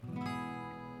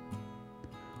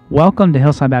Welcome to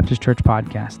Hillside Baptist Church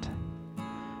Podcast.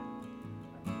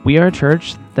 We are a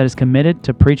church that is committed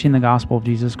to preaching the gospel of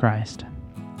Jesus Christ.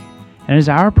 And it is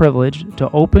our privilege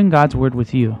to open God's Word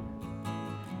with you.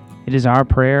 It is our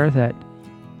prayer that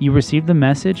you receive the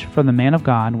message from the man of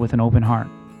God with an open heart.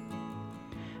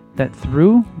 That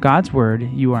through God's Word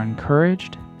you are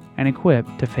encouraged and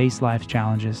equipped to face life's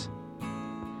challenges.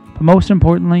 But most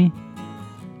importantly,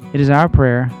 it is our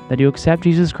prayer that you accept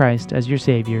Jesus Christ as your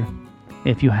Savior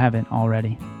if you haven't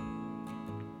already.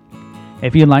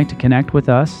 If you'd like to connect with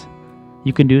us,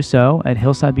 you can do so at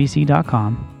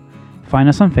hillsidebc.com, find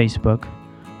us on Facebook,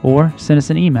 or send us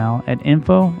an email at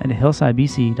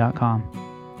info@hillsidebc.com.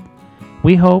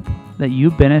 We hope that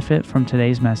you benefit from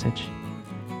today's message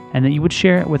and that you would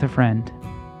share it with a friend.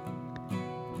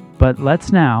 But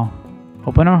let's now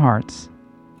open our hearts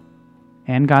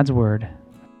and God's Word.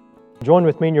 Join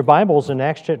with me in your Bibles in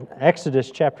Exodus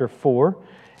chapter 4.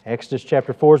 Exodus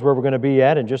chapter 4 is where we're going to be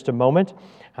at in just a moment.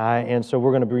 And so we're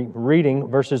going to be reading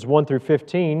verses 1 through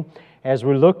 15 as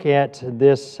we look at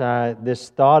this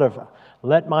thought of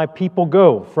let my people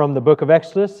go from the book of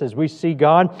Exodus, as we see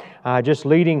God just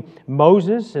leading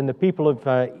Moses and the people of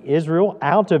Israel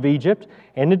out of Egypt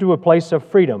and into a place of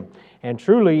freedom. And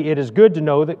truly, it is good to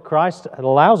know that Christ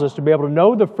allows us to be able to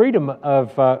know the freedom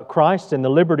of Christ and the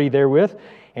liberty therewith.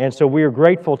 And so we are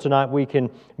grateful tonight we can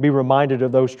be reminded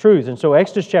of those truths. And so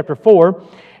Exodus chapter 4,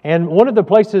 and one of the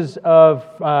places of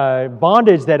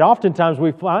bondage that oftentimes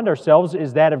we find ourselves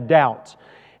is that of doubt.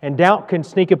 And doubt can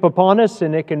sneak up upon us,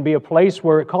 and it can be a place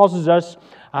where it causes us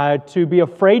to be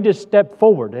afraid to step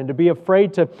forward and to be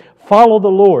afraid to follow the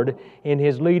Lord in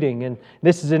His leading. And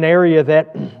this is an area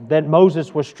that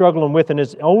Moses was struggling with in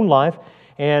his own life.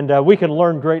 And we can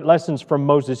learn great lessons from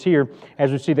Moses here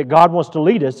as we see that God wants to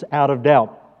lead us out of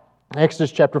doubt.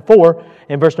 Exodus chapter 4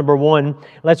 and verse number 1,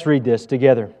 let's read this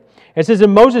together. It says,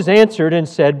 "And Moses answered and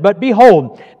said, But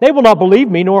behold, they will not believe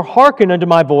me, nor hearken unto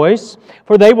my voice,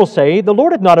 for they will say, The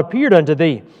Lord hath not appeared unto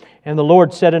thee. And the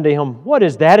Lord said unto him, What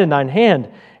is that in thine hand?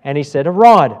 And he said, A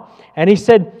rod. And he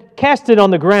said, Cast it on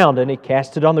the ground. And he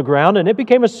cast it on the ground, and it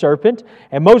became a serpent,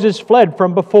 and Moses fled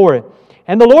from before it.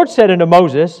 And the Lord said unto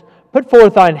Moses, Put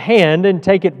forth thine hand, and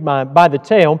take it by the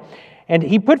tail. And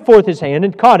he put forth his hand,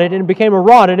 and caught it, and it became a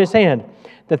rod in his hand,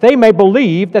 that they may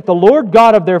believe that the Lord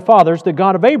God of their fathers, the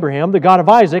God of Abraham, the God of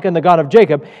Isaac, and the God of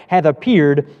Jacob, hath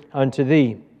appeared unto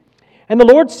thee. And the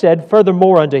Lord said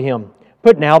furthermore unto him,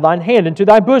 Put now thine hand into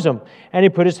thy bosom. And he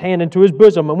put his hand into his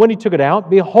bosom, and when he took it out,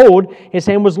 behold, his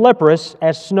hand was leprous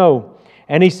as snow.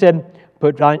 And he said,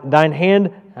 Put thine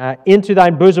hand into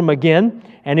thine bosom again.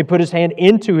 And he put his hand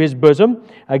into his bosom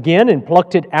again, and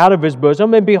plucked it out of his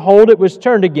bosom, and behold, it was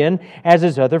turned again as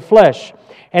his other flesh.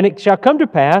 And it shall come to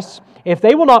pass, if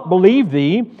they will not believe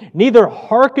thee, neither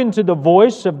hearken to the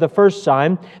voice of the first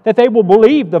sign, that they will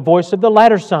believe the voice of the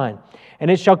latter sign.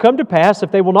 And it shall come to pass, if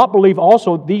they will not believe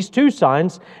also these two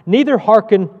signs, neither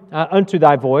hearken unto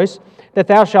thy voice, that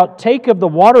thou shalt take of the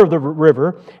water of the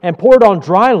river, and pour it on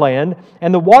dry land,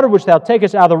 and the water which thou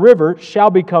takest out of the river shall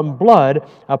become blood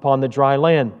upon the dry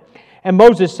land. And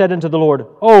Moses said unto the Lord,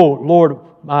 O Lord,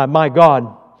 my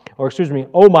God, O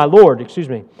my Lord,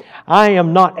 I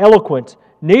am not eloquent,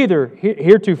 neither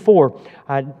heretofore,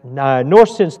 nor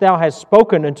since thou hast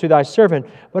spoken unto thy servant,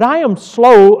 but I am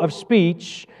slow of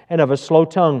speech and of a slow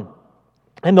tongue.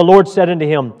 And the Lord said unto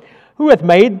him, Who hath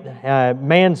made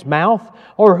man's mouth?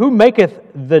 Or who maketh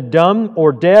the dumb,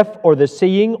 or deaf, or the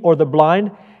seeing, or the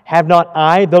blind? Have not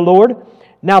I the Lord?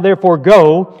 Now therefore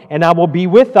go, and I will be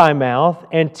with thy mouth,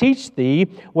 and teach thee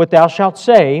what thou shalt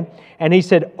say. And he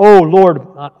said, O Lord,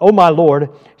 O my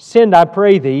Lord, send, I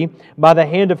pray thee, by the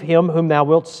hand of him whom thou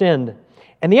wilt send.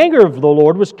 And the anger of the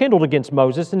Lord was kindled against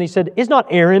Moses, and he said, Is not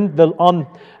Aaron the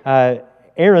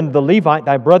Levite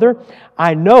thy brother?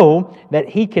 I know that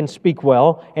he can speak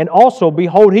well, and also,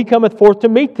 behold, he cometh forth to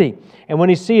meet thee. And when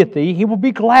he seeth thee, he will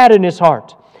be glad in his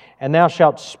heart. And thou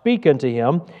shalt speak unto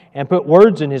him, and put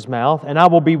words in his mouth, and I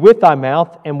will be with thy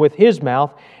mouth, and with his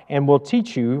mouth, and will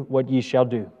teach you what ye shall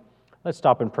do. Let's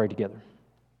stop and pray together.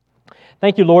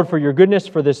 Thank you, Lord, for your goodness,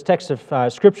 for this text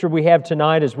of Scripture we have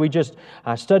tonight as we just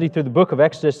study through the book of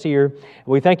Exodus here.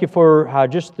 We thank you for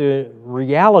just the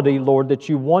reality, Lord, that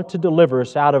you want to deliver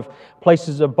us out of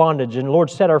places of bondage. And, Lord,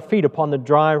 set our feet upon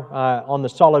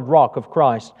the solid rock of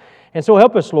Christ. And so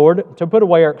help us, Lord, to put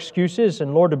away our excuses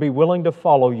and, Lord, to be willing to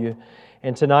follow you.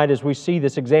 And tonight, as we see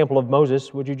this example of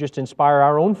Moses, would you just inspire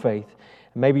our own faith?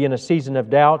 Maybe in a season of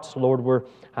doubts, Lord, where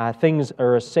things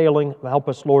are assailing, help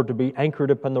us, Lord, to be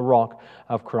anchored upon the rock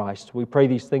of Christ. We pray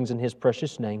these things in His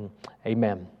precious name.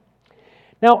 Amen.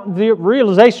 Now, the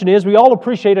realization is we all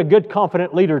appreciate a good,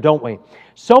 confident leader, don't we?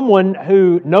 Someone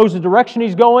who knows the direction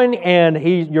he's going and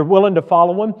you're willing to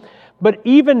follow him. But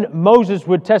even Moses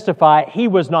would testify he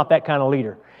was not that kind of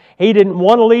leader. He didn't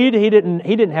want to lead. He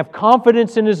didn't have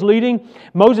confidence in his leading.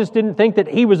 Moses didn't think that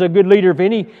he was a good leader of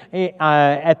any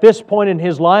at this point in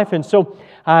his life. And so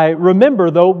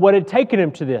remember, though, what had taken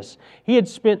him to this. He had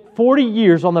spent 40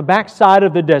 years on the backside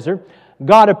of the desert.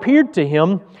 God appeared to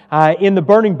him in the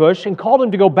burning bush and called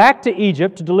him to go back to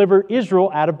Egypt to deliver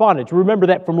Israel out of bondage. Remember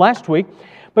that from last week.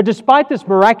 But despite this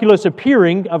miraculous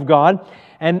appearing of God,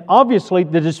 and obviously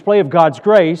the display of God's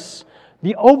grace,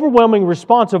 the overwhelming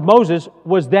response of Moses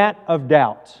was that of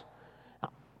doubt.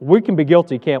 We can be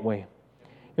guilty, can't we?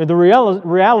 The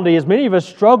reality is many of us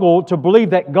struggle to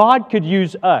believe that God could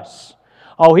use us.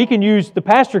 Oh, He can use the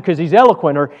pastor because he's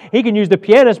eloquent, or He can use the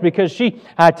pianist because she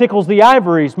tickles the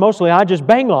ivories. Mostly I just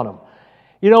bang on them.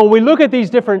 You know, we look at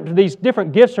these different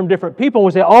gifts from different people and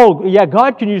we say, oh, yeah,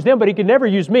 God can use them, but He can never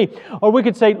use me. Or we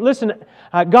could say, listen,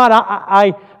 God,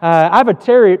 I have a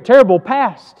terrible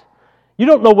past. You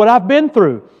don't know what I've been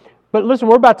through. But listen,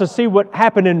 we're about to see what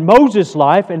happened in Moses'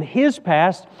 life and his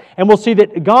past, and we'll see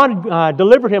that God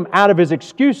delivered him out of his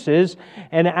excuses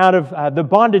and out of the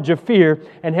bondage of fear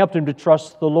and helped him to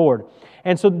trust the Lord.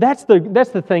 And so that's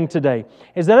the thing today,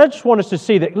 is that I just want us to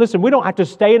see that, listen, we don't have to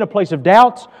stay in a place of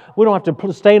doubts. We don't have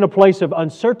to stay in a place of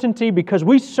uncertainty because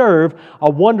we serve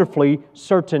a wonderfully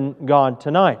certain God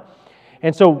tonight.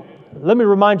 And so let me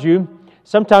remind you,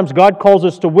 sometimes God calls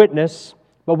us to witness,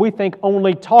 but we think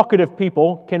only talkative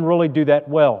people can really do that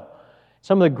well.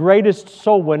 Some of the greatest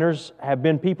soul winners have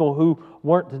been people who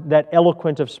weren't that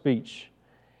eloquent of speech.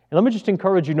 And let me just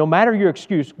encourage you, no matter your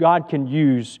excuse, God can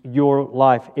use your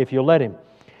life if you let Him.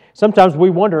 Sometimes we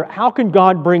wonder, how can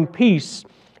God bring peace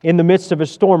in the midst of a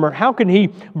storm? Or how can He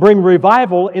bring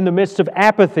revival in the midst of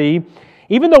apathy?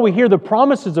 Even though we hear the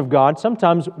promises of God,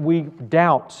 sometimes we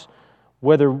doubt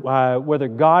whether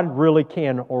God really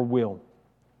can or will.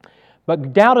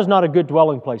 But doubt is not a good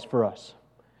dwelling place for us.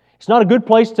 It's not a good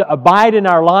place to abide in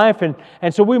our life, and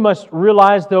so we must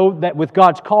realize, though, that with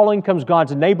God's calling comes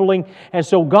God's enabling, and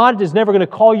so God is never going to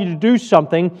call you to do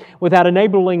something without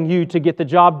enabling you to get the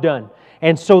job done.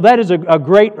 And so that is a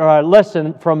great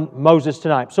lesson from Moses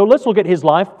tonight. So let's look at his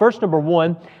life. First, number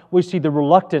one, we see the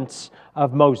reluctance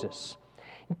of Moses.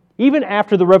 Even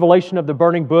after the revelation of the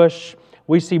burning bush,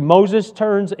 we see Moses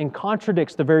turns and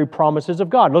contradicts the very promises of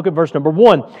God. Look at verse number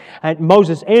 1. And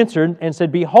Moses answered and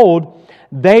said, Behold,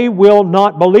 they will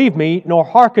not believe me, nor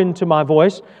hearken to my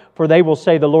voice, for they will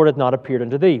say, The Lord hath not appeared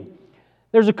unto thee.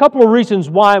 There's a couple of reasons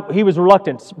why he was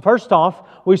reluctant. First off,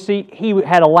 we see he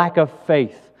had a lack of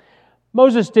faith.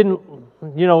 Moses didn't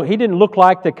look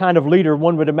like the kind of leader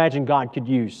one would imagine God could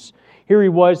use. Here he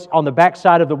was on the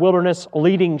backside of the wilderness,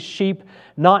 leading sheep,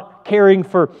 not caring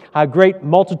for great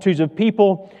multitudes of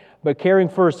people, but caring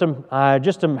for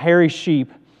just some hairy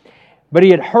sheep. But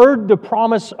he had heard the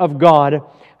promise of God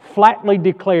flatly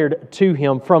declared to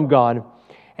him from God,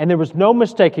 and there was no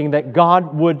mistaking that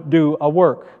God would do a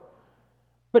work.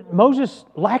 But Moses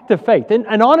lacked the faith.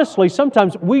 And honestly,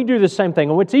 sometimes we do the same thing.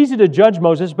 And it's easy to judge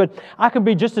Moses, but I can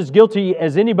be just as guilty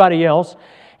as anybody else.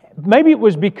 Maybe it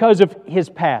was because of his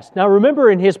past. Now remember,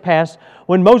 in his past,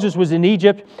 when Moses was in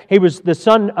Egypt, he was the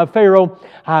son of Pharaoh,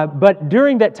 but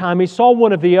during that time he saw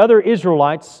one of the other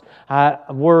Israelites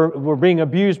were being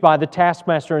abused by the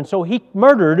taskmaster, and so he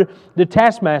murdered the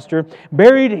taskmaster,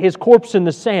 buried his corpse in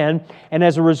the sand, and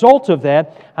as a result of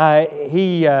that,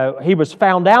 he was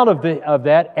found out of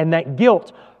that, and that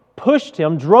guilt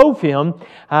drove him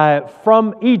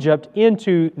from Egypt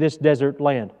into this desert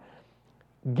land.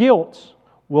 Guilt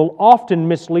will often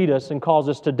mislead us and cause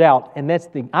us to doubt. And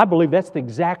I believe that's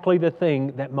exactly the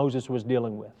thing that Moses was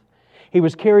dealing with. He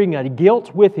was carrying a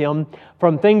guilt with him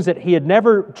from things that he had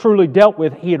never truly dealt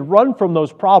with. He had run from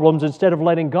those problems instead of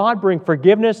letting God bring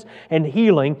forgiveness and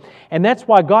healing. And that's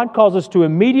why God calls us to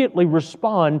immediately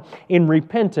respond in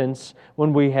repentance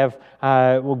when we have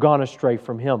gone astray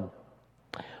from Him.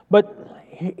 But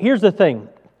here's the thing.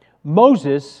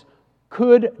 Moses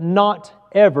could not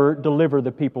ever deliver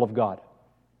the people of God.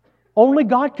 Only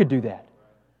God could do that.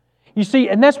 You see,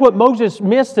 and that's what Moses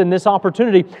missed in this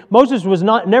opportunity. Moses was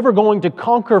never going to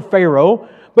conquer Pharaoh,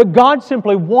 but God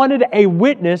simply wanted a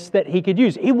witness that He could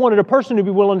use. He wanted a person to be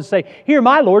willing to say, Here,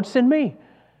 my Lord, send me.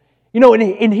 You know,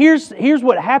 and here's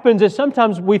what happens is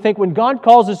sometimes we think when God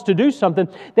calls us to do something,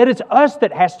 that it's us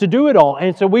that has to do it all.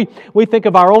 And so we think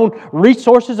of our own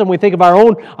resources and we think of our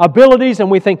own abilities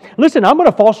and we think, listen, I'm going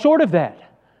to fall short of that.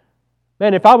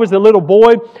 Man, if I was the little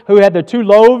boy who had the 2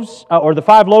 loaves, or the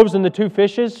 5 loaves and the 2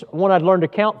 fishes, one I'd learn to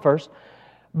count first.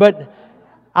 But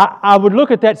I would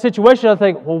look at that situation and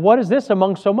think, well, what is this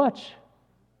among so much?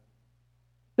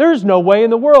 There's no way in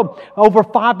the world over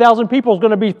 5,000 people is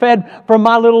going to be fed from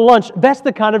my little lunch. That's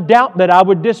the kind of doubt that I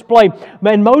would display.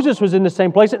 And Moses was in the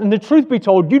same place. And the truth be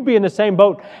told, you'd be in the same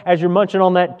boat as you're munching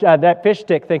on that fish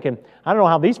stick thinking, I don't know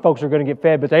how these folks are going to get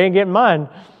fed, but they ain't getting mine.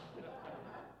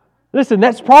 Listen,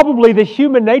 that's probably the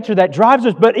human nature that drives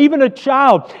us. But even a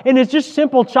child, and it's just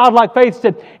simple childlike faith,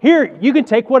 said, here, you can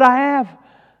take what I have.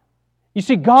 You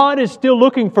see, God is still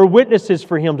looking for witnesses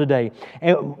for Him today.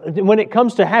 And when it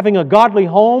comes to having a godly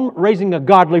home, raising a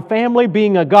godly family,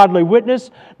 being a godly witness,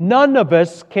 none of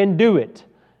us can do it.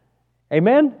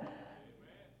 Amen?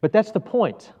 But that's the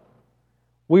point.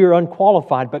 We are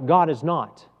unqualified, but God is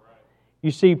not.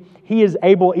 You see, He is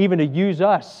able even to use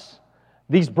us,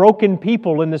 these broken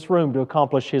people in this room, to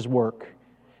accomplish His work.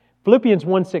 Philippians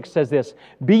 1:6 says this,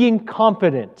 being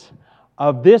confident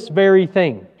of this very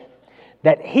thing,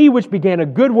 that He which began a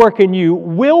good work in you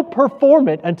will perform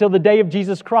it until the day of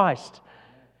Jesus Christ.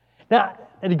 Now,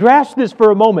 and grasp this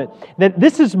for a moment, that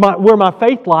this is where my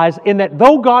faith lies, in that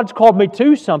though God's called me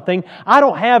to something, I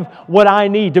don't have what I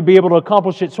need to be able to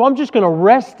accomplish it. So I'm just going to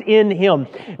rest in Him.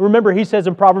 Remember, He says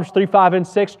in Proverbs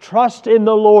 3:5-6, trust in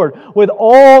the Lord with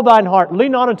all thine heart.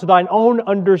 Lean not unto thine own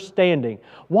understanding.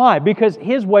 Why? Because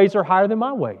His ways are higher than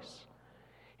my ways.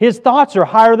 His thoughts are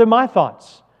higher than my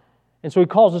thoughts. And so He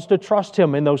calls us to trust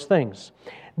Him in those things.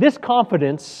 This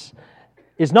confidence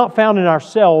is not found in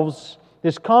ourselves.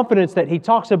 This confidence that He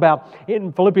talks about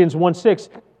in Philippians 1:6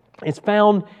 is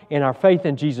found in our faith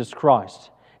in Jesus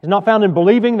Christ. It's not found in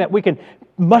believing that we can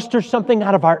muster something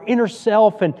out of our inner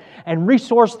self and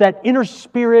resource that inner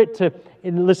spirit to,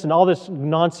 and listen, all this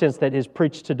nonsense that is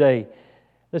preached today.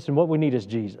 Listen, what we need is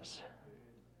Jesus.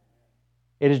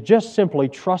 It is just simply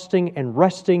trusting and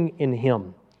resting in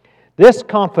Him. This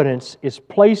confidence is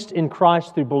placed in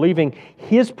Christ through believing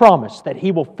His promise that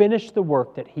He will finish the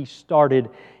work that He started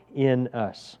in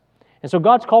us. And so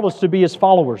God's called us to be His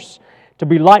followers, to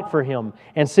be light for Him.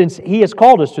 And since He has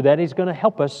called us to that, He's going to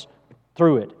help us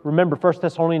through it. Remember, 1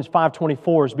 Thessalonians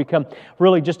 5:24 has become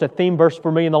really just a theme verse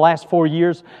for me in the last 4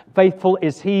 years. Faithful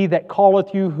is He that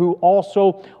calleth you, who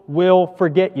also will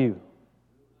forget you.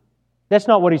 That's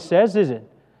not what He says, is it?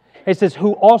 It says,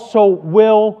 who also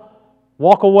will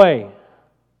walk away.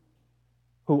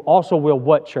 Who also will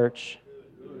what, church?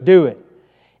 Do it.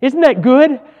 Isn't that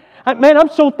good? Man, I'm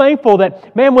so thankful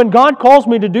that, man, when God calls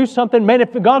me to do something, man,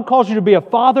 if God calls you to be a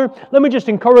father, let me just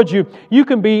encourage you. You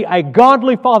can be a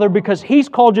godly father because He's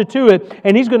called you to it,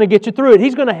 and He's going to get you through it.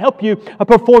 He's going to help you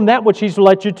perform that which He's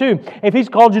led you to. If He's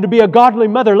called you to be a godly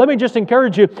mother, let me just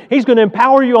encourage you. He's going to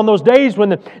empower you on those days when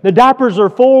the diapers are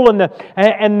full and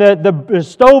the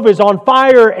stove is on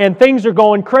fire and things are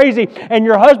going crazy and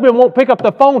your husband won't pick up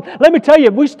the phone. Let me tell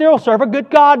you, we still serve a good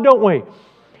God, don't we?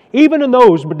 Even in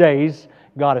those days,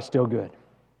 God is still good.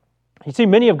 You see,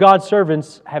 many of God's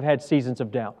servants have had seasons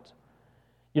of doubt.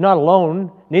 You're not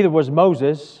alone, neither was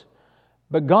Moses,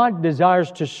 but God desires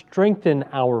to strengthen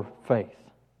our faith.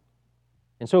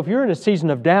 And so if you're in a season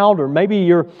of doubt, or maybe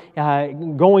you're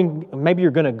going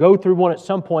to go through one at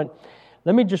some point,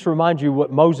 let me just remind you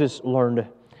what Moses learned,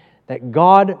 that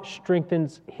God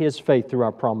strengthens his faith through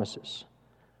our promises.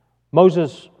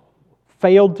 Moses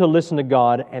failed to listen to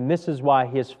God, and this is why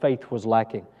his faith was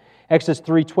lacking. Exodus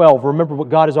 3:12, remember what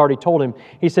God has already told him.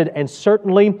 He said, and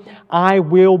certainly I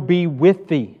will be with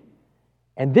thee,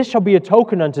 and this shall be a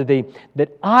token unto thee,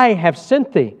 that I have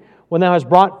sent thee. When thou hast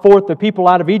brought forth the people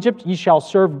out of Egypt, ye shall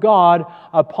serve God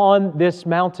upon this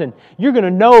mountain. You're going to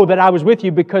know that I was with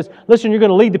you because, listen, you're going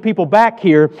to lead the people back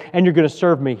here, and you're going to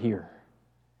serve me here.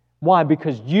 Why?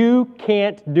 Because you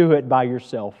can't do it by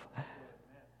yourself.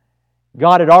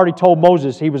 God had already told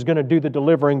Moses He was going to do the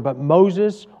delivering, but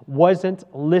Moses wasn't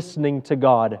listening to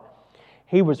God.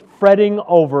 He was fretting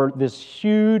over this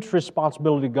huge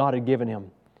responsibility God had given him.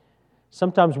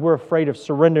 Sometimes we're afraid of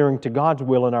surrendering to God's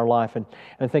will in our life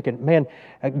and thinking, man,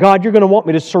 God, you're going to want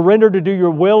me to surrender to do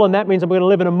your will, and that means I'm going to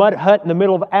live in a mud hut in the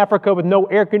middle of Africa with no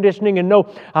air conditioning and no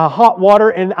hot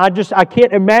water, and I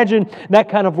can't imagine that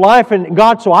kind of life, and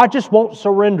God, so I just won't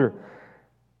surrender.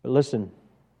 But listen,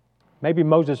 maybe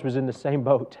Moses was in the same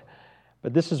boat,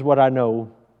 but this is what I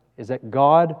know, is that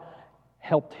God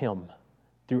helped him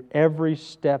through every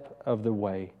step of the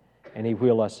way, and He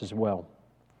will us as well.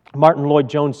 Martin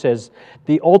Lloyd-Jones says,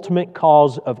 the ultimate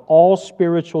cause of all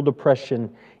spiritual depression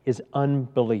is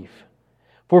unbelief.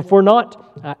 For if we're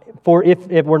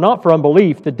not for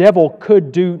unbelief, the devil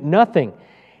could do nothing.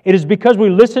 It is because we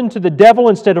listen to the devil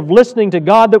instead of listening to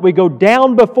God that we go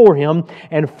down before him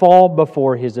and fall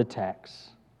before his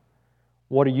attacks.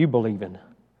 What are you believing?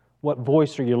 What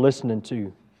voice are you listening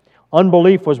to?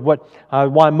 Unbelief was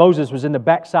why Moses was in the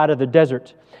backside of the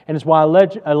desert. And it's why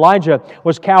Elijah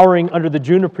was cowering under the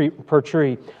juniper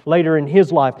tree later in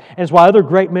his life. And it's why other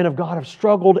great men of God have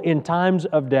struggled in times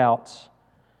of doubts.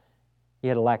 He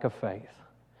had a lack of faith.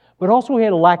 But also he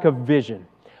had a lack of vision.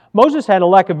 Moses had a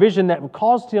lack of vision that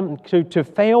caused him to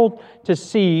fail to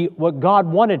see what God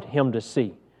wanted him to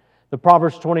see. The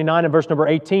Proverbs 29 and verse number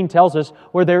 18 tells us,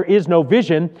 where there is no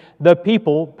vision, the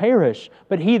people perish.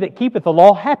 But he that keepeth the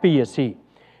law, happy is he.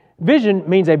 Vision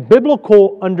means a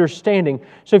biblical understanding.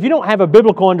 So if you don't have a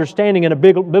biblical understanding and a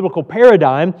biblical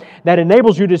paradigm that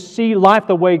enables you to see life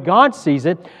the way God sees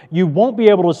it, you won't be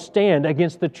able to stand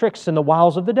against the tricks and the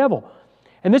wiles of the devil.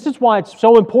 And this is why it's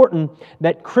so important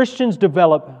that Christians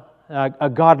develop a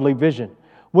godly vision.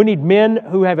 We need men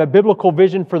who have a biblical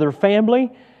vision for their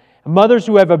family, mothers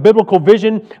who have a biblical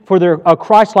vision for a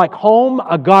Christ-like home,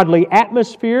 a godly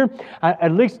atmosphere,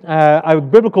 at least a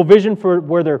biblical vision for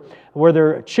where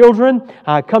their children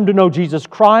come to know Jesus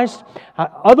Christ.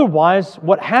 Otherwise,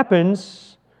 what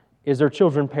happens is their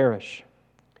children perish.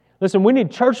 Listen, we need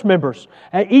church members,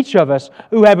 each of us,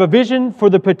 who have a vision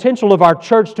for the potential of our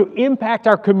church to impact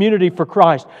our community for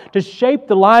Christ, to shape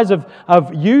the lives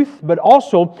of youth, but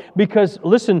also because,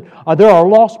 listen, there are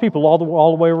lost people all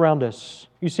the way around us.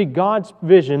 You see, God's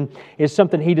vision is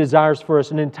something He desires for us.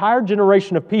 An entire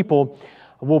generation of people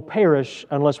will perish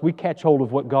unless we catch hold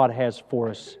of what God has for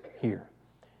us here.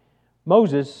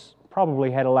 Moses probably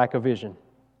had a lack of vision.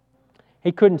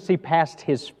 He couldn't see past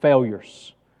his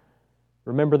failures.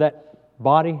 Remember that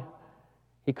body?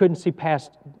 He couldn't see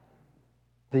past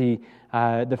the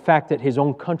fact that his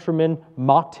own countrymen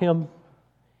mocked him.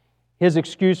 His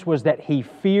excuse was that he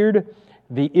feared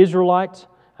the Israelites.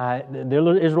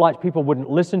 The Israelite people wouldn't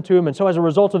listen to him. And so as a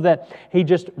result of that, he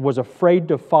just was afraid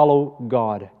to follow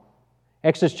God.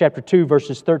 Exodus chapter 2,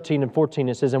 verses 13 and 14,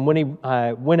 it says, "And when he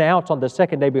went out on the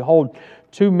second day, behold,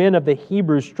 2 men of the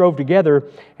Hebrews strove together,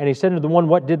 and he said unto the one,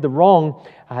 What did the wrong?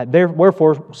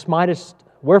 Wherefore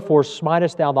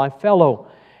smitest thou thy fellow?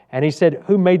 And he said,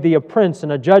 Who made thee a prince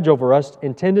and a judge over us?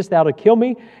 Intendest thou to kill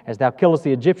me, as thou killest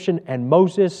the Egyptian? And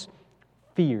Moses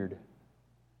feared."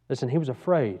 Listen, he was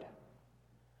afraid.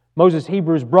 Moses'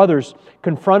 Hebrews brothers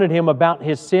confronted him about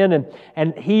his sin,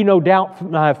 and he no doubt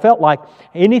felt like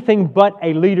anything but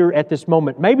a leader at this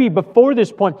moment. Maybe before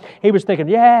this point, he was thinking,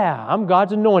 yeah, I'm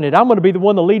God's anointed. I'm going to be the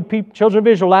one to lead children of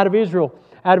Israel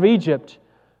out of Egypt.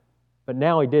 But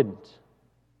now he didn't.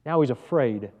 Now he's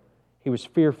afraid. He was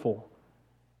fearful.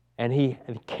 And he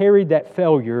carried that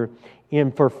failure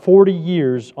in for 40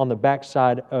 years on the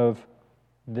backside of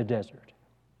the desert.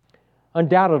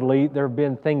 Undoubtedly, there have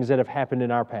been things that have happened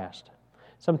in our past.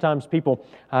 Sometimes people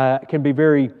can be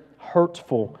very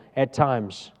hurtful at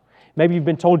times. Maybe you've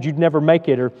been told you'd never make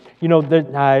it, or,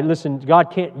 listen,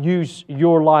 God can't use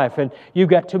your life, and you've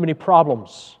got too many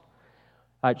problems.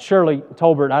 Shirley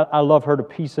Tolbert, I love her to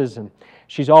pieces, and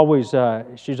she's always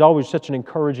such an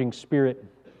encouraging spirit.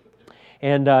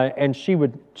 And she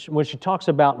would, when she talks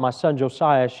about my son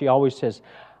Josiah, she always says,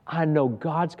 I know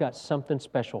God's got something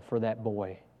special for that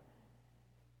boy.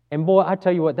 And boy, I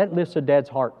tell you what, that lifts a dad's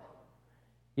heart.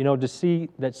 To see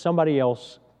that somebody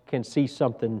else can see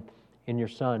something in your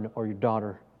son or your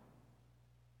daughter.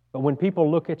 But when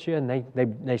people look at you and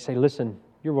they say, listen,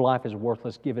 your life is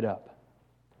worthless, give it up.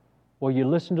 Well, you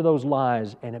listen to those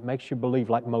lies and it makes you believe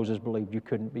like Moses believed you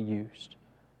couldn't be used.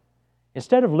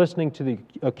 Instead of listening to the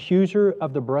accuser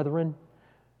of the brethren,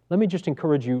 let me just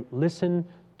encourage you, listen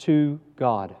to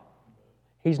God.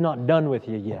 He's not done with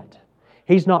you yet.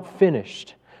 He's not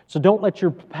finished. So don't let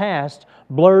your past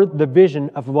blur the vision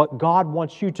of what God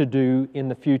wants you to do in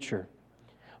the future.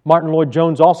 Martin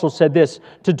Lloyd-Jones also said this,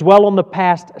 to dwell on the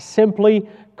past simply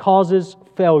causes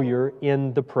failure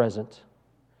in the present.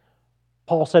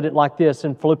 Paul said it like this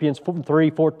in Philippians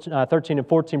 13 and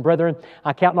 14, Brethren,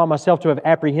 I count not myself to have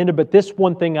apprehended, but this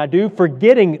one thing I do,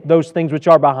 forgetting those things which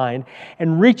are behind,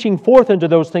 and reaching forth unto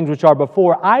those things which are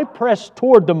before, I press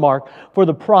toward the mark for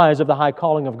the prize of the high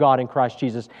calling of God in Christ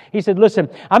Jesus. He said, listen,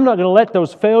 I'm not going to let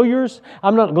those failures,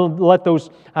 I'm not going to let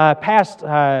those past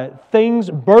things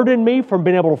burden me from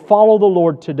being able to follow the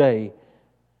Lord today.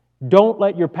 Don't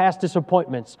let your past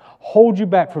disappointments hold you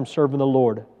back from serving the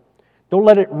Lord. Don't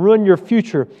let it ruin your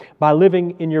future by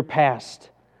living in your past.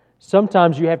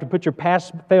 Sometimes you have to put your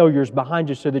past failures behind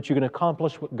you so that you can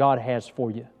accomplish what God has for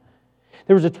you.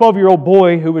 There was a 12-year-old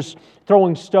boy who was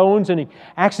throwing stones and he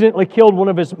accidentally killed one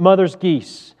of his mother's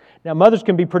geese. Now, mothers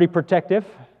can be pretty protective,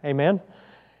 amen?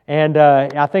 And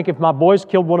I think if my boys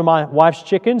killed one of my wife's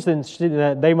chickens,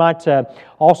 then they might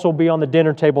also be on the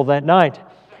dinner table that night.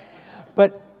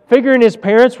 But figuring his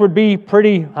parents would be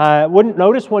wouldn't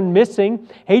notice one missing,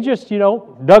 he just,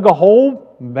 dug a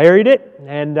hole, buried it,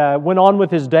 and went on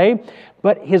with his day.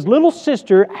 But his little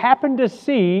sister happened to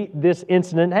see this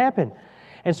incident happen.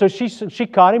 And so she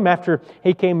caught him after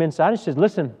he came inside and she says,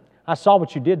 "Listen, I saw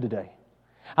what you did today.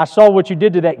 I saw what you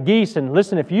did to that geese, and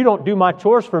listen, if you don't do my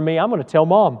chores for me, I'm going to tell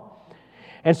Mom."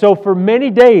 And so for many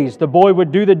days, the boy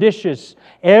would do the dishes.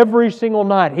 Every single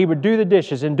night, he would do the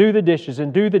dishes and do the dishes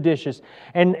and do the dishes.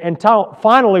 And until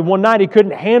finally, one night, he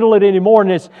couldn't handle it anymore.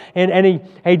 And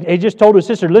he just told his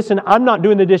sister, "Listen, I'm not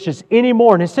doing the dishes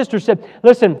anymore." And his sister said,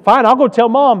 "Listen, fine, I'll go tell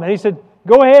Mom." And he said,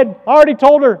 "Go ahead, I already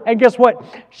told her." And guess what?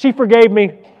 She forgave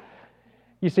me.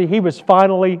 You see, he was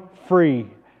finally free.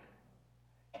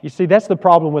 You see, that's the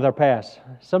problem with our past.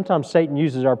 Sometimes Satan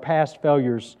uses our past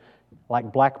failures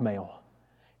like blackmail,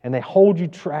 and they hold you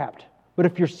trapped. But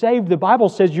if you're saved, the Bible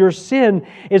says your sin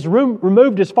is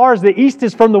removed as far as the east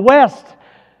is from the west.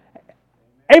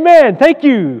 Amen. Thank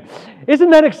you. Isn't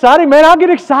that exciting, man? I'll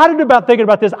get excited about thinking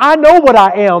about this. I know what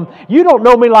I am. You don't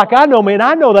know me like I know me, and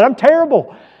I know that I'm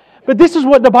terrible. But this is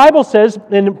what the Bible says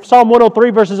in Psalm 103,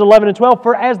 verses 11 and 12.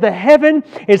 "For as the heaven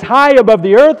is high above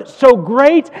the earth, so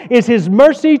great is His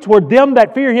mercy toward them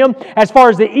that fear Him. As far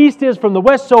as the east is from the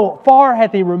west, so far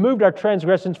hath He removed our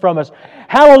transgressions from us."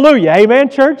 Hallelujah. Amen,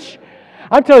 church?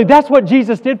 I'm telling you, that's what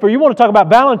Jesus did for you. You want to talk about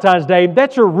Valentine's Day?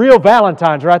 That's your real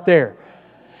Valentine's right there.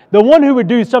 The one who would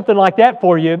do something like that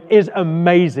for you is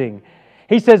amazing.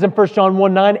 He says in 1 John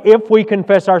 1:9, if we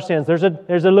confess our sins. There's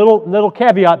a little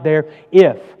caveat there,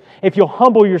 if you'll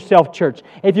humble yourself, church,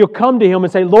 if you'll come to Him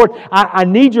and say, "Lord, I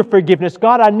need your forgiveness.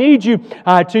 God, I need you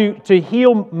to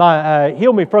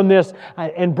heal me from this,"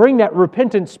 and bring that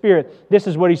repentant spirit, this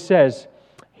is what He says.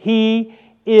 He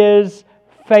is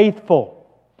faithful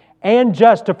and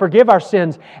just to forgive our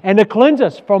sins and to cleanse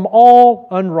us from all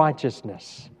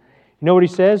unrighteousness. You know what He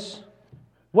says?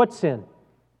 What sin?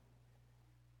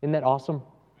 Isn't that awesome?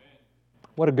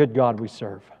 What a good God we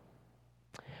serve.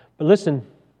 But listen,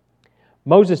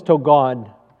 Moses told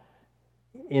God,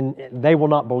 "They will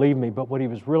not believe me," but what he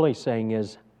was really saying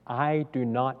is, "I do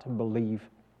not believe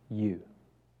you."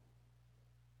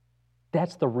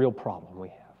 That's the real problem we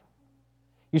have.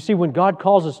 You see, when God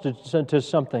calls us to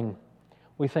something,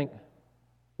 we say,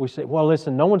 "Well,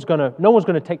 listen, no one's going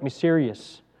to take me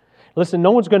serious. Listen, no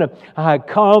one's going to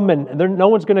come, and no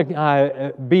one's going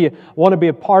to want to be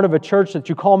a part of a church that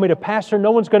you call me to pastor. No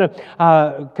one's going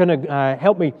to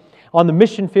help me on the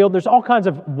mission field." There's all kinds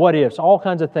of what ifs, all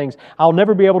kinds of things. I'll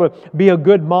never be able to be a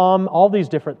good mom, all these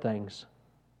different things.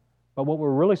 But what we're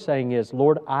really saying is,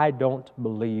 "Lord, I don't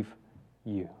believe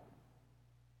you."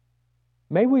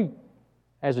 May we,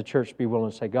 as a church, be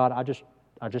willing to say, "God,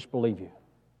 I just believe you."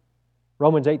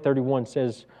 Romans 8:31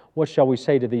 says, "What shall we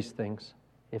say to these things?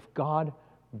 If God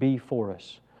be for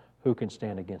us, who can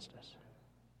stand against us?"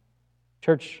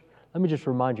 Church, let me just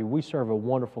remind you, we serve a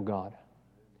wonderful God.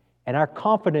 And our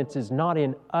confidence is not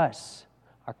in us.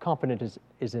 Our confidence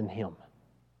is in Him.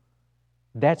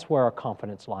 That's where our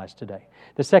confidence lies today.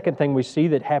 The second thing we see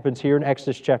that happens here in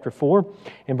Exodus chapter 4,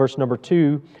 in verse number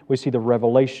 2, we see the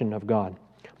revelation of God.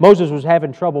 Moses was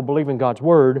having trouble believing God's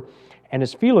Word, and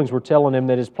his feelings were telling him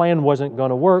that his plan wasn't going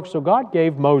to work, so God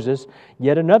gave Moses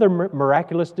yet another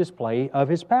miraculous display of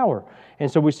His power.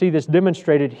 And so we see this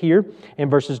demonstrated here in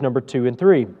verses number 2 and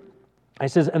 3. It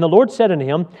says, "And the Lord said unto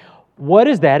him, What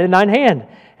is that in thine hand?"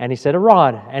 And he said, "A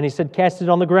rod." And He said, "Cast it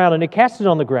on the ground." And he cast it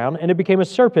on the ground, and it became a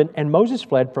serpent, and Moses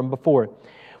fled from before it.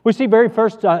 We see very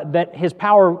first that His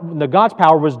power, God's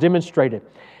power, was demonstrated.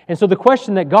 And so the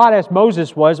question that God asked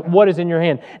Moses was, "What is in your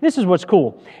hand?" This is what's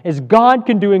cool, is God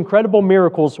can do incredible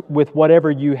miracles with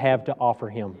whatever you have to offer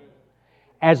Him,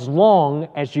 as long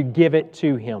as you give it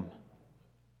to Him.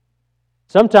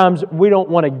 Sometimes we don't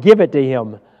want to give it to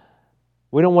Him.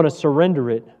 We don't want to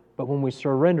surrender it. But when we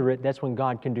surrender it, that's when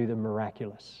God can do the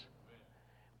miraculous.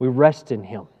 We rest in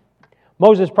Him.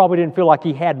 Moses probably didn't feel like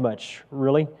he had much,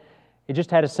 really. He just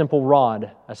had a simple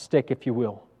rod, a stick, if you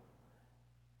will.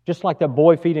 Just like the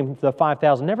boy feeding the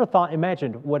 5,000. Never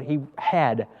imagined what he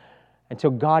had until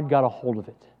God got a hold of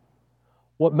it.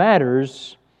 What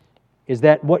matters is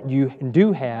that what you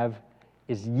do have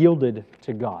is yielded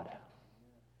to God.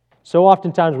 So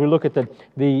oftentimes we look at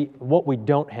what we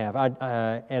don't have,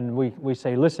 and we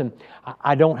say, "Listen,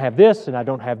 I don't have this, and I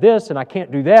don't have this, and I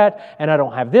can't do that, and I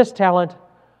don't have this talent."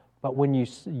 But when you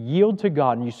yield to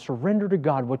God and you surrender to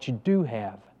God what you do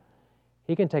have,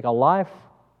 He can take a life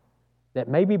that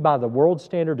maybe by the world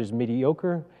standard is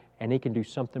mediocre, and He can do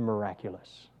something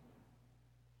miraculous.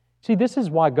 See, this is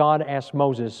why God asked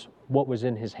Moses what was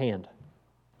in his hand.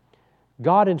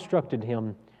 God instructed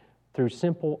him, through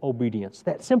simple obedience.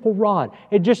 That simple rod.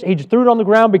 He just threw it on the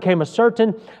ground, became a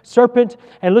certain serpent.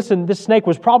 And listen, this snake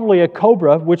was probably a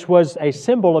cobra, which was a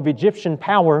symbol of Egyptian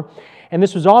power. And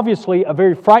this was obviously a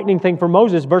very frightening thing for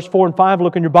Moses. Verse 4 and 5,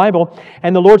 look in your Bible.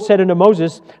 And the Lord said unto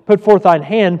Moses, put forth thine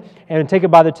hand and take it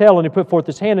by the tail. And he put forth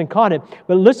his hand and caught it.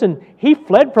 But listen, he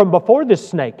fled from before this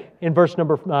snake in verse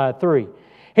number 3.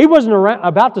 He wasn't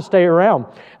about to stay around.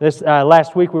 This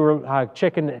last week we were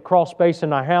checking the crawl space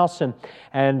in our house, and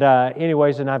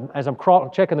as I'm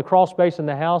checking the crawl space in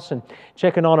the house and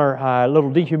checking on our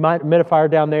little dehumidifier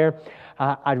down there,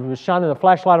 I was shining the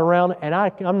flashlight around, and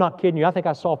I'm not kidding you. I think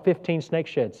I saw 15 snake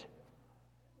sheds.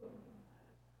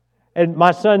 And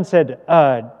my son said,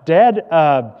 "Dad,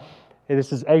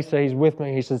 this is Asa. He's with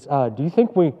me. He says, do you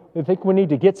think we need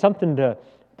to get something to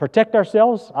protect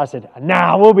ourselves?" I said,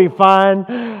 "Nah, we'll be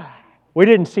fine." We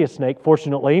didn't see a snake,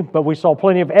 fortunately, but we saw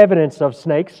plenty of evidence of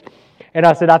snakes. And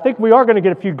I said, "I think we are going to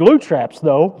get a few glue traps,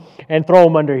 though, and throw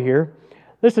them under here."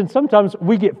 Listen, sometimes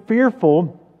we get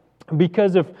fearful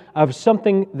because of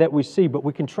something that we see, but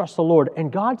we can trust the Lord.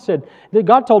 And God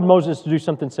told Moses to do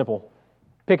something simple.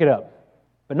 Pick it up.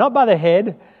 But not by the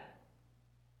head,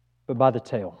 but by the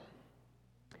tail.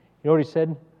 You know what He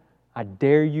said? "I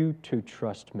dare you to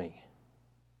trust me."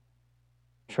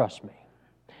 Trust me.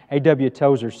 A.W.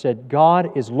 Tozer said,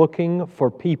 "God is looking for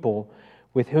people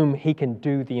with whom He can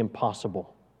do the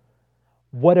impossible.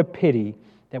 What a pity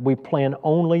that we plan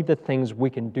only the things we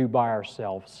can do by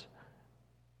ourselves."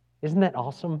 Isn't that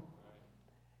awesome?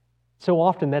 So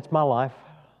often that's my life,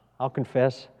 I'll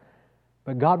confess.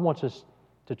 But God wants us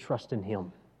to trust in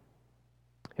Him.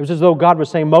 It was as though God was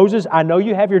saying, "Moses, I know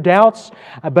you have your doubts,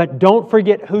 but don't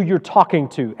forget who you're talking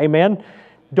to." Amen?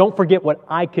 Don't forget what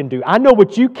I can do. I know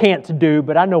what you can't do,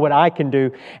 but I know what I can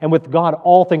do. And with God,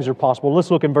 all things are possible. Let's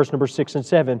look in verse number 6 and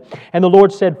 7. "And the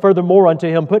Lord said furthermore unto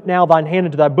him, Put now thine hand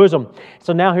into thy bosom."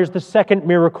 So now here's the second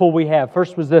miracle we have.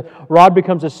 First was the rod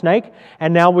becomes a snake,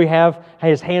 and now we have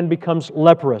his hand becomes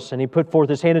leprous. And he put forth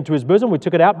his hand into his bosom. We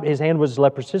took it out. His hand was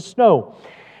leprous as snow.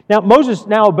 Now Moses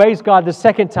now obeys God the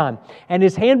second time, and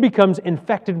his hand becomes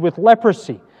infected with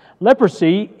leprosy.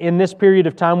 Leprosy in this period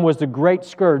of time was the great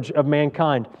scourge of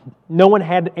mankind. No one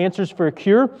had answers for a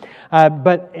cure,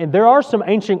 but there are some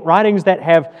ancient writings that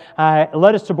have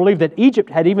led us to believe that Egypt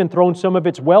had even thrown some of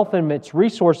its wealth and its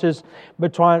resources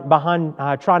behind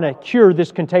trying to cure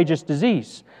this contagious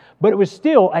disease. But it was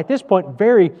still, at this point,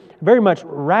 very, very much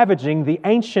ravaging the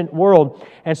ancient world.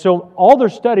 And so all their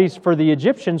studies for the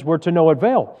Egyptians were to no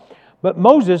avail. But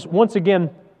Moses, once again,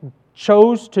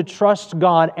 chose to trust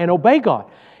God and obey God.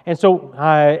 And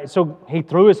so he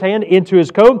threw his hand into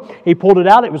his coat. He pulled it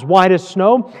out. It was white as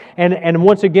snow. And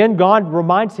once again, God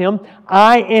reminds him,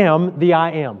 "I am the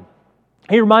I am."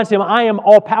 He reminds him, "I am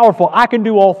all-powerful. I can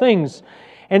do all things."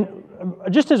 And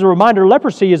just as a reminder,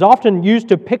 leprosy is often used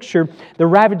to picture the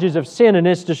ravages of sin and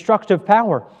its destructive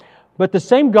power. But the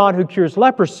same God who cures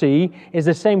leprosy is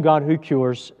the same God who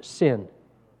cures sin.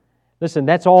 Listen,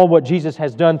 that's all what Jesus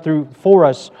has done for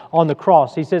us on the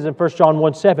cross. He says in 1 John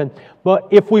 1:7, "But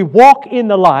if we walk in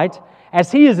the light,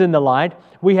 as He is in the light,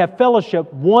 we have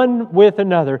fellowship one with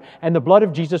another, and the blood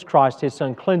of Jesus Christ, His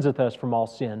Son, cleanseth us from all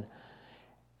sin."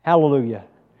 Hallelujah.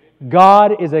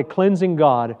 God is a cleansing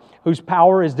God whose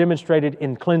power is demonstrated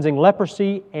in cleansing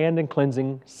leprosy and in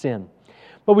cleansing sin.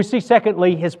 But we see,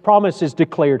 secondly, His promise is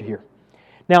declared here.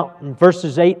 Now, in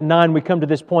verses 8 and 9, we come to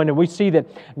this point and we see that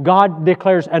God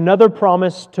declares another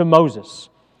promise to Moses.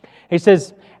 He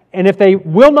says, "And if they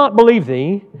will not believe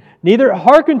thee, neither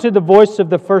hearken to the voice of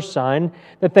the first sign,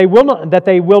 that they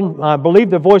will believe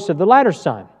the voice of the latter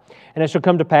sign. And it shall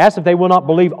come to pass, if they will not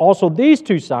believe also these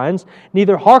two signs,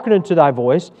 neither hearken unto thy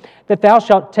voice, that thou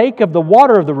shalt take of the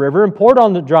water of the river and pour it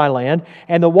on the dry land,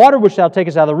 and the water which thou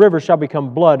takest out of the river shall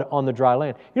become blood on the dry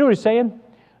land." You know what He's saying?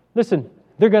 Listen,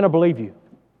 they're going to believe you.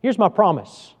 Here's my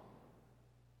promise.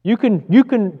 You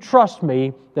can trust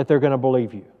me that they're going to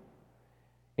believe you.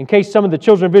 In case some of the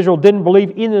children of Israel didn't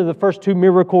believe either of the first two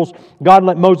miracles, God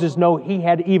let Moses know He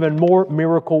had even more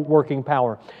miracle working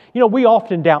power. You know, we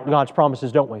often doubt God's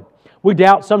promises, don't we? We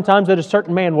doubt sometimes that a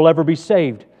certain man will ever be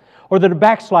saved, or that a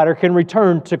backslider can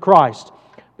return to Christ.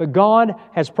 But God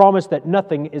has promised that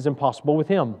nothing is impossible with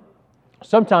Him.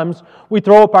 Sometimes we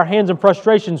throw up our hands in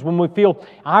frustrations when we feel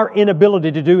our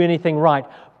inability to do anything right.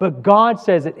 But God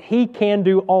says that we can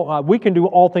do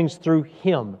all things through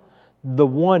Him, the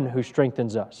one who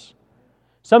strengthens us.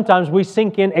 Sometimes we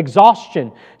sink in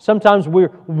exhaustion. Sometimes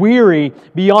we're weary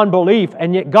beyond belief,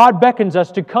 and yet God beckons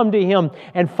us to come to Him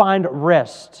and find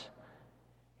rest.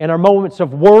 in our moments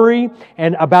of worry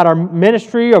and about our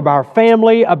ministry, about our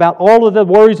family, about all of the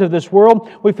worries of this world,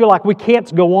 we feel like we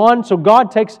can't go on. So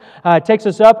God takes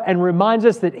us up and reminds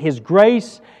us that His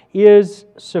grace is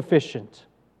sufficient.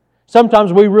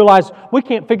 Sometimes we realize we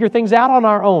can't figure things out on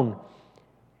our own,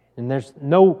 and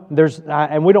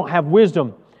and we don't have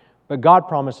wisdom. But God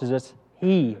promises us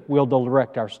He will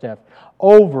direct our steps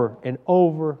over and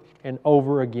over and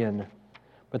over again.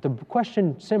 But the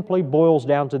question simply boils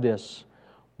down to this: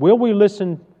 will we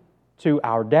listen to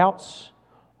our doubts,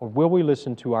 or will we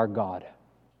listen to our God?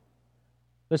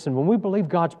 Listen, when we believe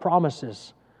God's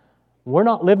promises, we're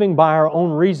not living by our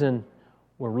own reason,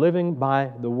 we're living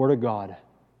by the Word of God.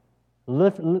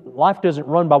 Life doesn't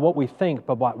run by what we think,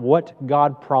 but by what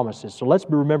God promises. So let's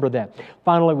remember that.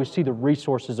 Finally, we see the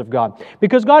resources of God.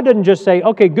 Because God doesn't just say,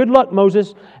 okay, good luck,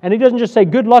 Moses, and He doesn't just say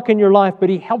good luck in your life, but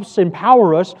He helps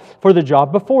empower us for the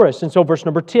job before us. And so verse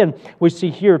number 10, we see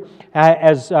here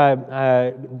as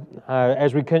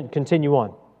we continue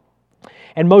on.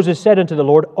 And Moses said unto the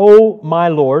Lord, O my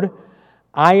Lord,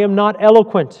 I am not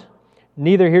eloquent,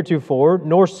 neither heretofore,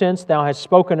 nor since Thou hast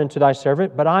spoken unto Thy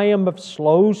servant, but I am of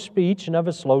slow speech and of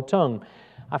a slow tongue.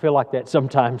 I feel like that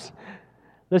sometimes.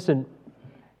 Listen,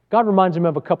 God reminds him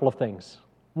of a couple of things.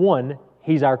 One,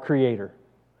 He's our Creator.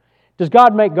 Does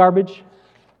God make garbage?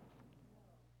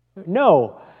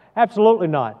 No, absolutely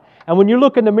not. And when you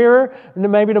look in the mirror, and then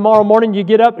maybe tomorrow morning you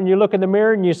get up and you look in the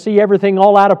mirror and you see everything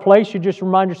all out of place, you just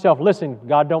remind yourself, listen,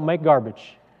 God don't make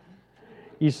garbage.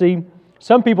 You see,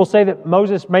 some people say that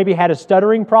Moses maybe had a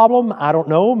stuttering problem. I don't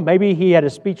know. Maybe he had a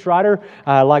speechwriter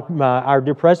like our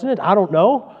dear president. I don't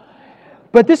know.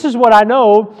 But this is what I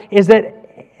know, is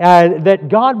that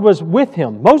God was with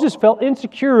him. Moses felt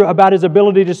insecure about his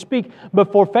ability to speak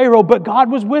before Pharaoh, but God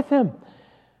was with him.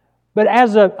 But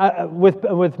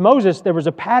with Moses, there was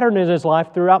a pattern in his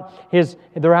life throughout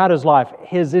his life.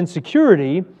 His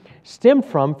insecurity stemmed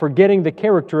from forgetting the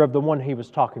character of the one he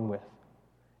was talking with.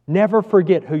 Never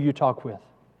forget who you talk with.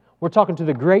 We're talking to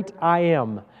the great I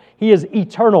Am. He is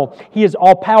eternal. He is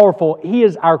all-powerful. He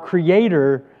is our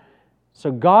Creator.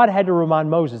 So God had to remind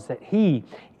Moses that He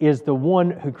is the one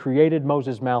who created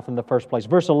Moses' mouth in the first place.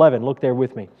 Verse 11, look there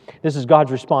with me. This is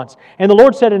God's response. And the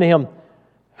Lord said unto him,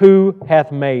 Who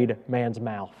hath made man's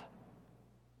mouth?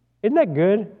 Isn't that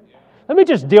good? Let me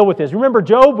just deal with this. Remember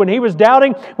Job when he was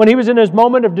doubting, when he was in his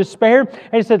moment of despair?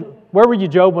 And he said, Where were you,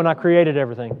 Job, when I created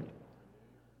everything?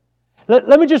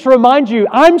 Let me just remind you,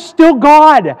 I'm still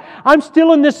God. I'm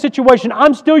still in this situation.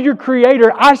 I'm still your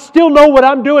Creator. I still know what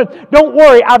I'm doing. Don't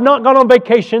worry, I've not gone on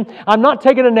vacation. I'm not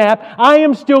taking a nap. I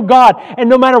am still God. And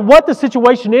no matter what the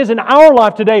situation is in our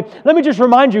life today, let me just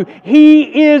remind you,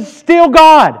 He is still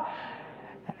God.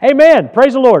 Amen.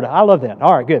 Praise the Lord. I love that.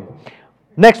 All right, good.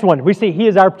 Next one, we see He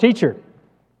is our teacher.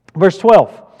 Verse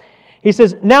 12. He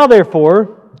says, Now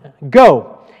therefore,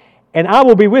 go, and I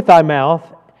will be with thy mouth,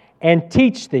 and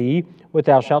teach thee what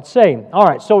thou shalt say. All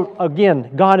right, so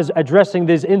again, God is addressing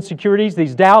these insecurities,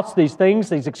 these doubts, these things,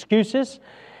 these excuses.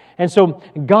 And so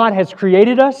God has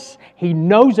created us. He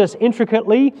knows us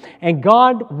intricately, and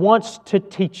God wants to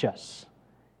teach us.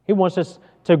 He wants us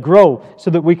to grow so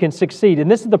that we can succeed. And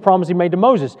this is the promise He made to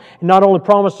Moses. He not only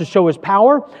promised to show His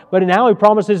power, but now He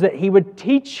promises that He would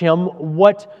teach him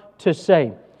what to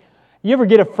say. You ever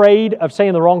get afraid of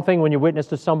saying the wrong thing when you witness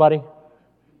to somebody?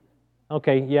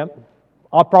 Okay, yeah.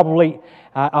 Probably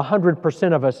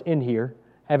 100% of us in here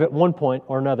have at one point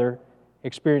or another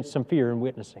experienced some fear in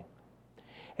witnessing.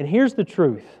 And here's the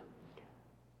truth.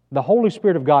 The Holy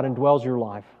Spirit of God indwells your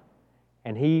life,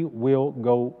 and He will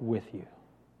go with you.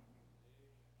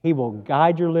 He will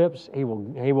guide your lips. He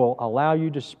will allow you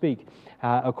to speak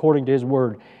according to His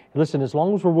Word. And listen, as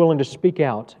long as we're willing to speak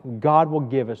out, God will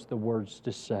give us the words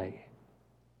to say.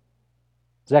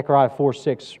 Zechariah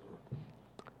 4:6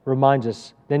 reminds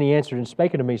us, Then he answered and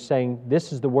spake unto me, saying,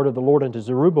 This is the word of the Lord unto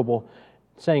Zerubbabel,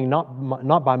 saying,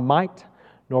 Not by might,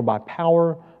 nor by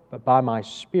power, but by my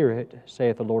Spirit,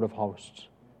 saith the Lord of hosts.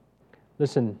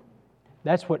 Listen,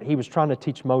 that's what He was trying to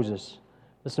teach Moses.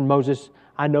 Listen, Moses,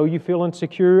 I know you feel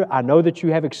insecure. I know that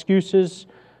you have excuses.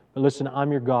 But listen,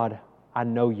 I'm your God. I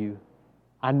know you.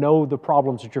 I know the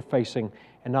problems that you're facing.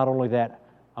 And not only that,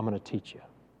 I'm going to teach you.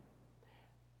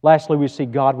 Lastly, we see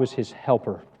God was his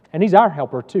helper. And He's our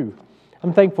helper too.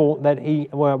 I'm thankful that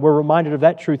we're reminded of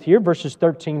that truth here, verses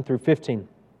 13 through 15.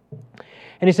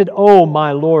 And He said, O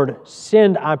my Lord,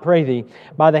 send, I pray Thee,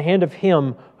 by the hand of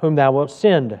him whom Thou wilt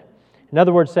send. In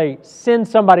other words, say, send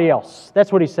somebody else.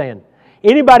 That's what He's saying.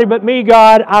 Anybody but me,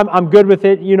 God, I'm good with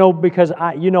it, because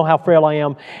you know how frail I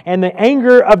am. And the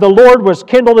anger of the Lord was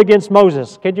kindled against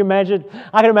Moses. Can you imagine?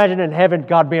 I can imagine in heaven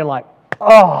God being like,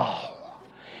 oh,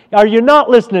 Are you not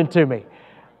listening to me?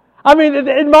 I mean,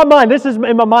 in my mind, this is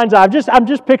in my mind's eye. I'm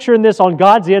just picturing this on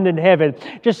God's end in heaven,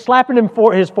 just slapping him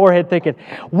for his forehead, thinking,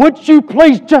 "Would you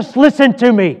please just listen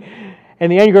to me?"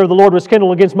 And the anger of the Lord was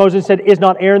kindled against Moses and said, "Is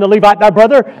not Aaron the Levite thy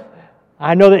brother?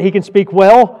 I know that he can speak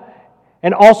well.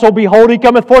 And also, behold, he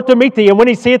cometh forth to meet thee. And when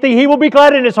he seeth thee, he will be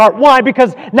glad in his heart." Why?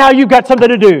 Because now you've got something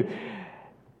to do.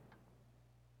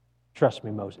 Trust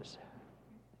me, Moses.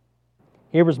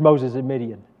 Here was Moses in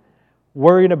Midian,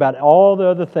 worrying about all the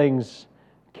other things,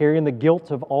 carrying the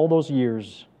guilt of all those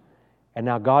years. And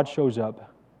now God shows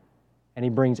up and He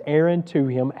brings Aaron to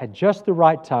him at just the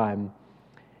right time.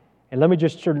 And let me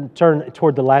just turn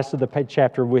toward the last of the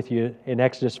chapter with you in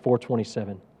Exodus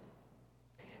 4:27.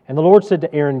 And the Lord said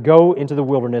to Aaron, "Go into the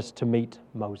wilderness to meet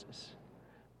Moses."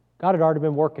 God had already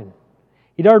been working.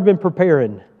 He'd already been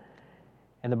preparing.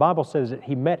 And the Bible says that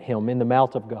He met him in the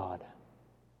mount of God.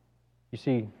 You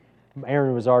see,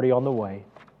 Aaron was already on the way.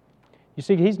 You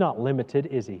see, He's not limited,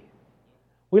 is He?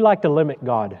 We like to limit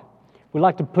God. We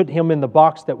like to put Him in the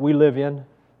box that we live in.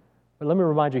 But let me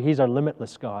remind you, He's our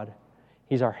limitless God.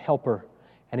 He's our helper.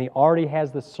 And He already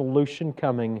has the solution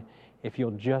coming if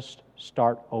you'll just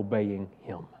start obeying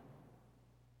Him.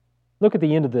 Look at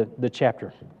the end of the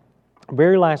chapter.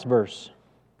 Very last verse.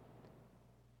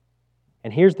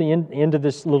 And here's the end of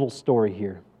this little story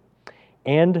here.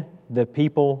 And the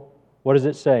people, what does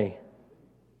it say?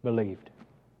 Believed.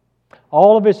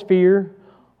 All of his fear,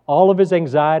 all of his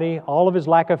anxiety, all of his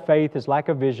lack of faith, his lack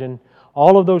of vision,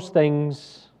 all of those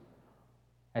things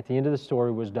at the end of the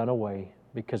story was done away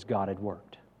because God had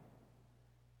worked.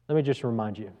 Let me just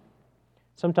remind you,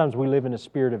 sometimes we live in a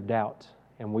spirit of doubt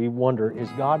and we wonder, is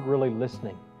God really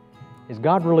listening? Is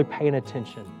God really paying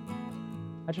attention?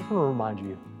 I just want to remind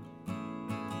you,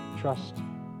 trust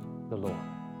the Lord.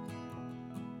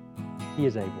 He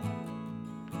is able.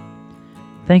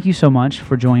 Thank you so much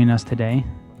for joining us today.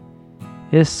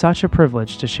 It is such a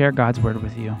privilege to share God's Word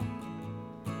with you.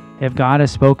 If God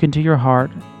has spoken to your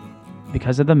heart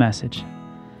because of the message,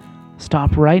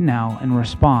 stop right now and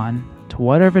respond to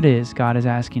whatever it is God is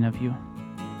asking of you.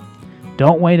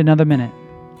 Don't wait another minute.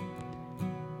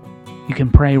 You can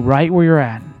pray right where you're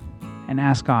at and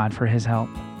ask God for His help.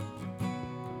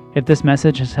 If this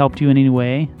message has helped you in any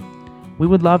way, we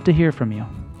would love to hear from you.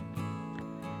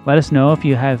 Let us know if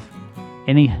you have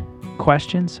any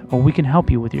questions, or we can help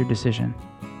you with your decision.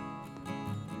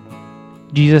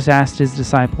 Jesus asked His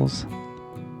disciples,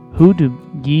 "Who do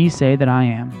ye say that I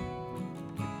am?"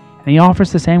 And He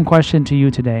offers the same question to you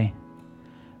today.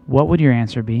 What would your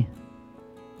answer be?